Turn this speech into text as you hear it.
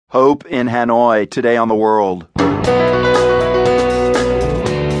Hope in Hanoi, today on The World.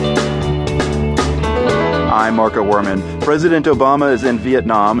 I'm Marco Werman. President Obama is in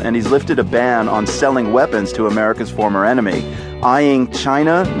Vietnam, and he's lifted a ban on selling weapons to America's former enemy. Eyeing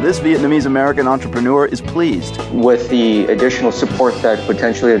China, this Vietnamese-American entrepreneur is pleased. With the additional support that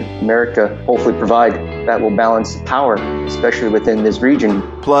potentially America hopefully provide, that will balance power, especially within this region.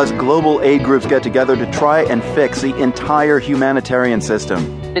 Plus, global aid groups get together to try and fix the entire humanitarian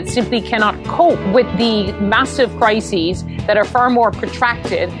system. It simply cannot cope with the massive crises that are far more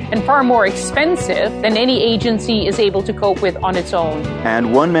protracted and far more expensive than any agency is able to cope with on its own.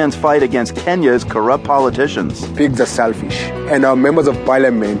 And one man's fight against Kenya's corrupt politicians. Pigs are selfish, and our members of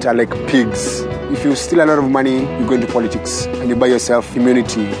parliament are like pigs. If you steal a lot of money, you go into politics, and you buy yourself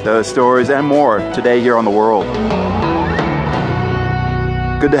immunity. Those stories and more today here on The World.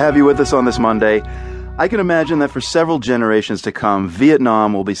 Good to have you with us on this Monday. I can imagine that for several generations to come,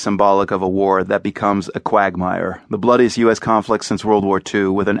 Vietnam will be symbolic of a war that becomes a quagmire, the bloodiest U.S. conflict since World War II,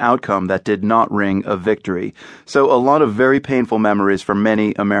 with an outcome that did not ring a victory. So a lot of very painful memories for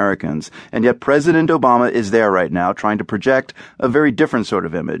many Americans. And yet President Obama is there right now, trying to project a very different sort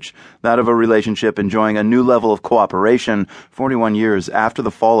of image, that of a relationship enjoying a new level of cooperation 41 years after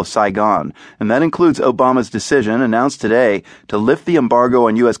the fall of Saigon. And that includes Obama's decision, announced today, to lift the embargo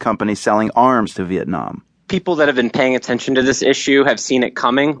on U.S. companies selling arms to Vietnam. People that have been paying attention to this issue have seen it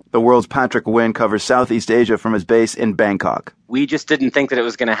coming. The World's Patrick Nguyen covers Southeast Asia from his base in Bangkok. We just didn't think that it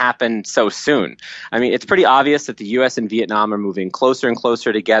was going to happen so soon. I mean, it's pretty obvious that the U.S. and Vietnam are moving closer and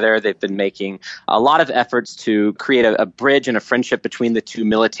closer together. They've been making a lot of efforts to create a bridge and a friendship between the two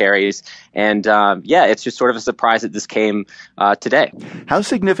militaries. And it's just sort of a surprise that this came today. How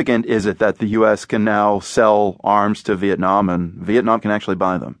significant is it that the U.S. can now sell arms to Vietnam and Vietnam can actually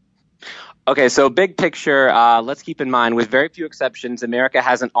buy them? Okay, so big picture, let's keep in mind, with very few exceptions, America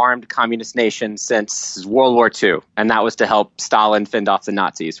hasn't armed communist nation since World War II, and that was to help Stalin fend off the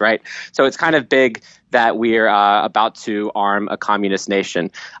Nazis, right? So it's kind of big that we're about to arm a communist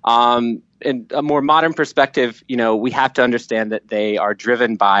nation. In a more modern perspective, we have to understand that they are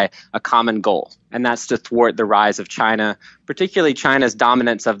driven by a common goal, and that's to thwart the rise of China, particularly China's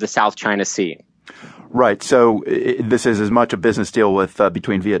dominance of the South China Sea. Right. So this is as much a business deal with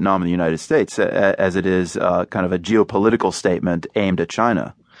between Vietnam and the United States as it is kind of a geopolitical statement aimed at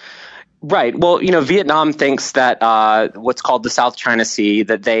China. Right. Well, Vietnam thinks that what's called the South China Sea,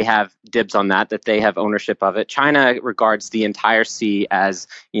 that they have dibs on that they have ownership of it. China regards the entire sea as,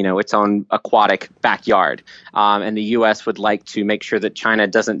 its own aquatic backyard. And the U.S. would like to make sure that China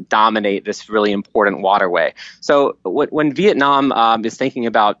doesn't dominate this really important waterway. So when Vietnam is thinking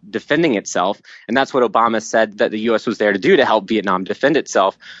about defending itself, and that's what Obama said that the U.S. was there to do, to help Vietnam defend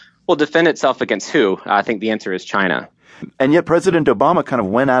itself, well, defend itself against who? I think the answer is China. And yet President Obama kind of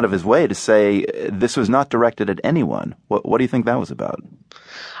went out of his way to say this was not directed at anyone. What do you think that was about?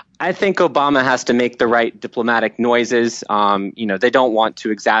 I think Obama has to make the right diplomatic noises. They don't want to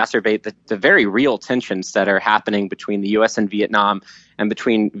exacerbate the very real tensions that are happening between the U.S. and Vietnam and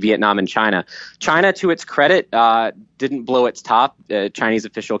between Vietnam and China. China, to its credit, didn't blow its top. A Chinese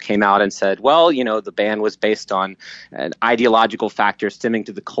official came out and said, well, the ban was based on an ideological factor stemming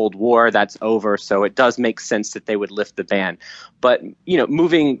to the Cold War. That's over. So it does make sense that they would lift the ban. But,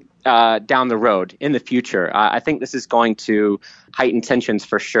 moving down the road in the future, I think this is going to heighten tensions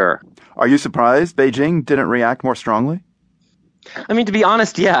for sure. Are you surprised Beijing didn't react more strongly? I mean, to be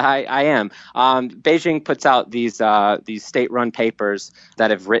honest, yeah, I am. Beijing puts out these state-run papers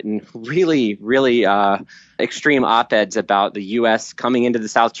that have written really, really extreme op-eds about the U.S. coming into the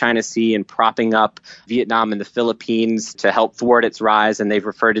South China Sea and propping up Vietnam and the Philippines to help thwart its rise. And they've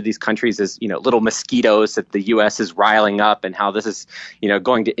referred to these countries as, little mosquitoes that the U.S. is riling up, and how this is,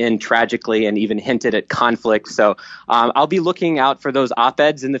 going to end tragically, and even hinted at conflict. So I'll be looking out for those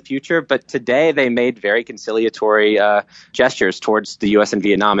op-eds in the future. But today they made very conciliatory gestures towards the U.S. and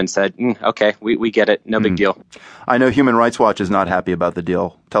Vietnam and said, okay, we get it. No big deal. I know Human Rights Watch is not happy about the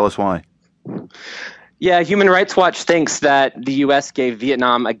deal. Tell us why. Yeah, Human Rights Watch thinks that the U.S. gave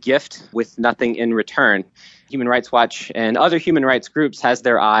Vietnam a gift with nothing in return. Human Rights Watch and other human rights groups has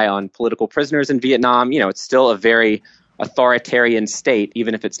their eye on political prisoners in Vietnam. It's still a very authoritarian state,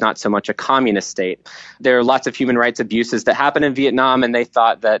 even if it's not so much a communist state. There are lots of human rights abuses that happen in Vietnam, and they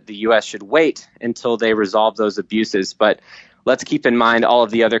thought that the U.S. should wait until they resolve those abuses. But let's keep in mind all of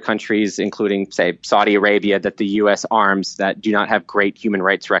the other countries, including, say, Saudi Arabia, that the U.S. arms, that do not have great human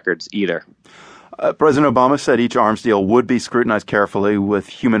rights records either. President Obama said each arms deal would be scrutinized carefully with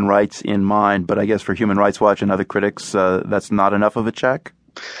human rights in mind, but I guess for Human Rights Watch and other critics, that's not enough of a check?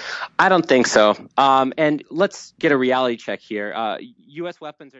 I don't think so. And let's get a reality check here. U.S. weapons are